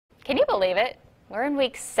Can you believe it? We're in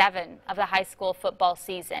week 7 of the high school football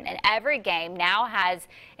season, and every game now has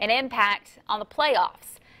an impact on the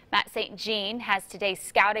playoffs. Matt St. Jean has today's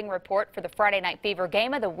scouting report for the Friday Night Fever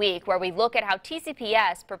Game of the Week, where we look at how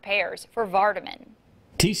TCPS prepares for Vardaman.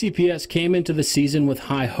 TCPS came into the season with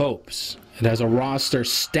high hopes. It has a roster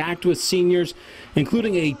stacked with seniors,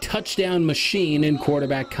 including a touchdown machine in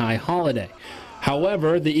quarterback Kai Holiday.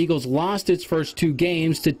 However, the Eagles lost its first 2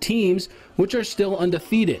 games to teams which are still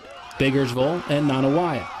undefeated, Biggersville and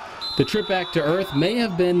Nanawaya. The trip back to earth may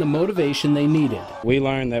have been the motivation they needed. We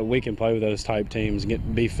learned that we can play with those type teams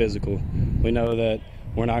and be physical. We know that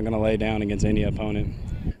we're not going to lay down against any opponent.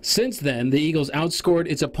 Since then, the Eagles outscored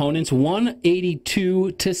its opponents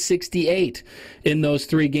 182-68. In those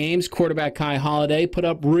 3 games, quarterback Kai Holiday put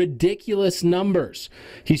up ridiculous numbers.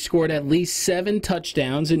 He scored at least 7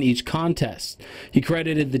 touchdowns in each contest. He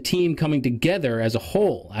credited the team coming together as a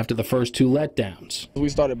whole after the first 2 letdowns. We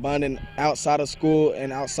started bonding outside of school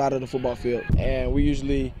and outside of the football field, and we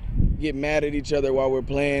usually get mad at each other while we're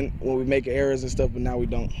playing when we make errors and stuff, but now we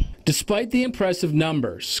don't. Despite the impressive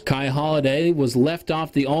numbers, Kai Holiday was left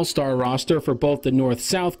off the All-Star roster for both the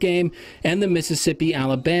North-South game and the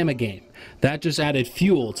Mississippi-Alabama game. That just added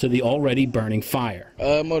fuel to the already burning fire.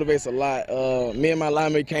 It motivates a lot. Me and my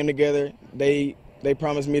linemen came together. They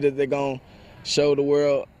promised me that they're going to show the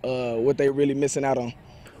world what they're really missing out on.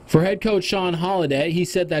 For head coach Sean Holiday, he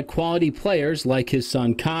said that quality players like his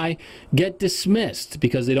son Kai get dismissed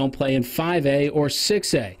because they don't play in 5A or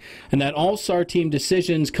 6A, and that all-star team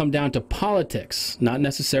decisions come down to politics, not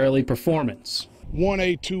necessarily performance.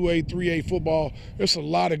 1A, 2A, 3A football, there's a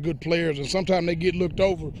lot of good players, and sometimes they get looked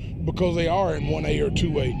over because they are in 1A or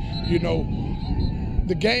 2A. You know,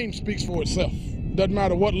 the game speaks for itself. Doesn't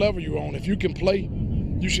matter what level you're on. If you can play,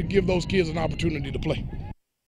 you should give those kids an opportunity to play.